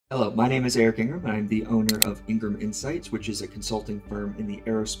Hello, my name is Eric Ingram, and I'm the owner of Ingram Insights, which is a consulting firm in the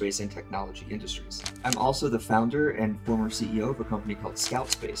aerospace and technology industries. I'm also the founder and former CEO of a company called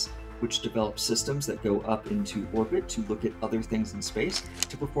SpaceVrse, which develops systems that go up into orbit to look at other things in space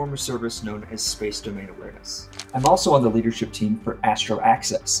to perform a service known as space domain awareness. I'm also on the leadership team for Astro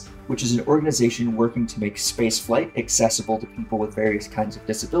Access, which is an organization working to make space flight accessible to people with various kinds of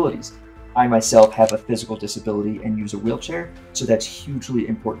disabilities. I myself have a physical disability and use a wheelchair, so that's hugely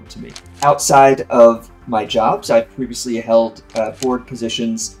important to me. Outside of my jobs, I've previously held board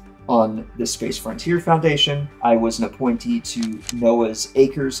positions on the Space Frontier Foundation. I was an appointee to NOAA's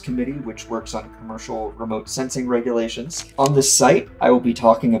ACRES committee, which works on commercial remote sensing regulations. On this site, I will be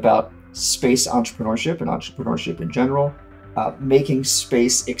talking about space entrepreneurship and entrepreneurship in general, making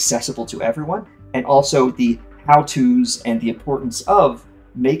space accessible to everyone, and also the how-tos and the importance of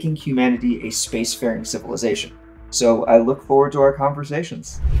making humanity a spacefaring civilization. So I look forward to our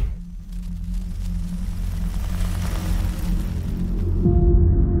conversations.